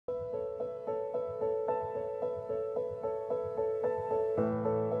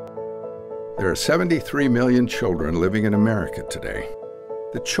There are 73 million children living in America today.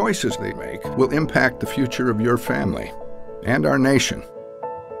 The choices they make will impact the future of your family and our nation.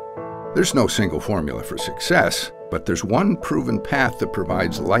 There's no single formula for success, but there's one proven path that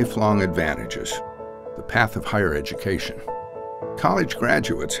provides lifelong advantages: the path of higher education. College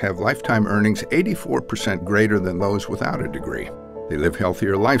graduates have lifetime earnings 84% greater than those without a degree. They live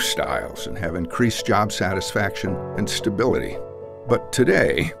healthier lifestyles and have increased job satisfaction and stability. But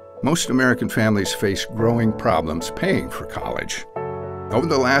today, most American families face growing problems paying for college. Over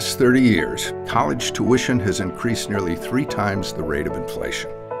the last 30 years, college tuition has increased nearly 3 times the rate of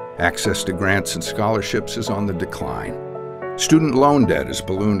inflation. Access to grants and scholarships is on the decline. Student loan debt has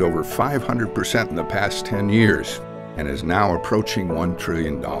ballooned over 500% in the past 10 years and is now approaching $1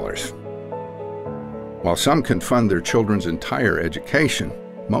 trillion. While some can fund their children's entire education,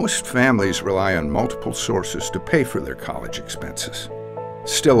 most families rely on multiple sources to pay for their college expenses.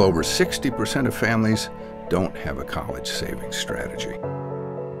 Still, over 60% of families don't have a college savings strategy.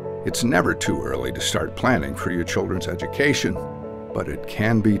 It's never too early to start planning for your children's education, but it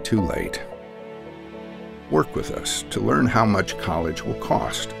can be too late. Work with us to learn how much college will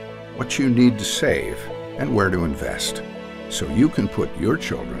cost, what you need to save, and where to invest, so you can put your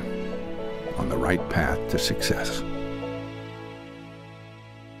children on the right path to success.